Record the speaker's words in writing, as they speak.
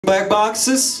black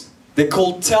boxes, they're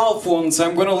called telephones.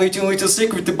 I'm gonna let you a little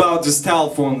secret about these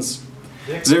telephones.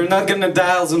 They're not gonna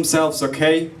dial themselves,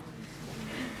 okay?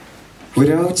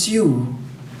 Without you,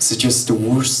 it's just a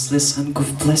worthless hunk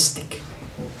of plastic.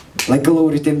 Like a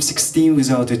loaded M16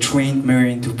 without a trained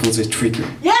marine to pull the trigger.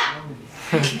 Yeah!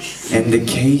 In the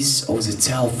case of the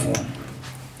telephone,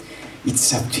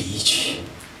 it's up to each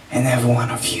and every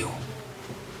one of you.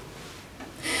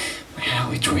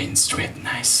 How it rains straight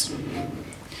nice.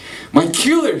 My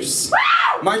killers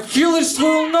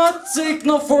will not take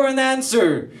no for an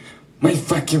answer. My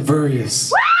fucking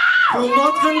warriors will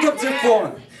not hang up the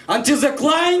phone until the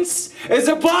clients is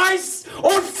a buys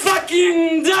or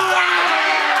fucking die.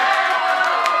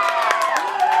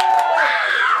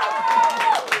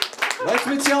 Let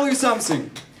me tell you something.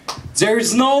 There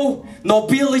is no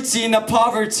nobility in a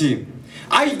poverty.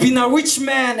 I've been a rich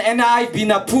man and I've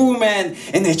been a poor man,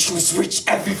 and I choose rich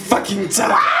every fucking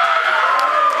time.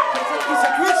 As a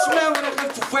rich man, when I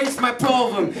have to face my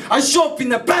problem, I show up in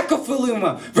the back of a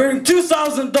limo wearing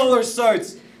 $2,000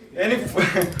 shirts and a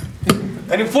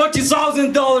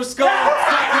 $40,000 car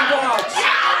fucking watch.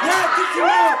 Yeah, get him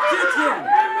out, get him.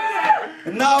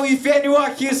 And now if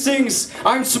anyone here thinks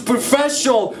I'm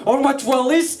superficial or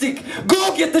materialistic,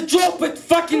 go get a job at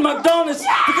fucking McDonald's,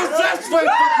 because that's where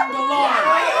I fucking belong.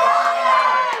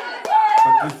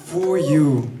 But before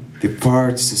you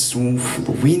depart this room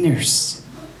full of winners,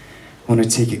 I want to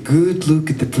take a good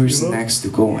look at the person next to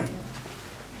going.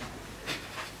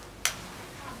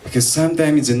 Because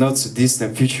sometime in the not so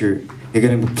distant future, you're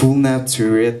gonna be pulling up to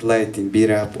a red light and beat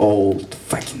up old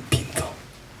fucking Pinto.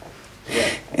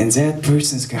 And that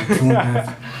person's gonna pull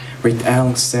up right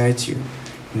alongside you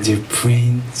in their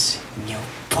brand new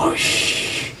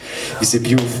Porsche with a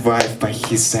beautiful wife by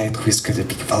his side who's got a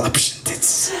big voluption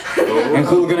tits. And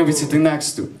who's gonna be sitting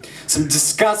next to? Some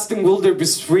disgusting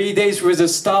wildebeest 3 days with a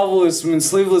starless and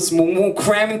sleeveless mumu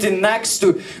crammed in next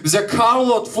to with a car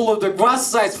lot full of the grass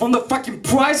sites from the fucking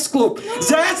price club.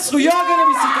 That's who you're gonna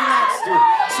be sitting next to.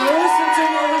 So listen to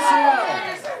me, listen well.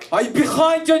 Are you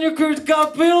behind on your credit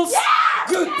card bills?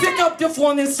 Good, pick up the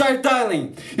phone and start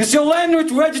dialing. Is your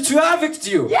landlord ready to evict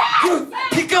you? Good,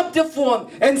 pick up the phone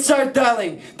and start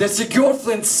dialing. Does your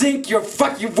girlfriend think you're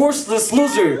fucking worthless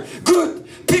loser? Good,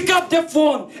 pick up the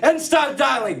phone and start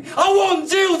dialing. I won't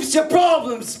deal with your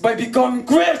problems by becoming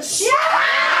rich.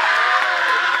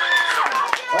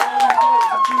 All I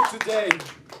have to do today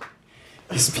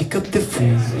is pick up the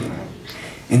phone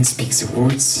and speak the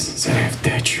words that I have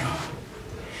taught you.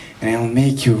 And I'll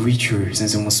make you richer than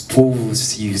the most powerful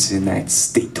cities in the United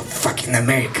States of fucking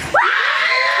America.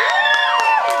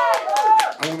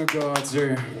 I wanna go out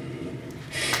there.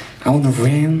 I wanna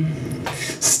ram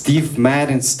Steve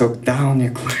Madden stock down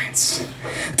your clients.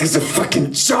 There's a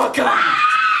fucking choke on it!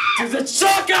 There's a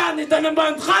choke on it and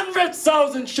about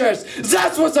 100,000 shares.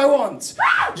 That's what I want.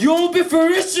 You'll be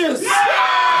ferocious.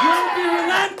 You'll be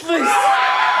relentless.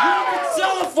 You'll be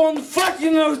telephone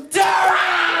fucking hotel.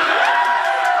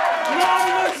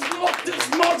 Now let's lock this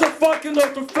motherfucking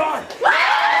up to fire!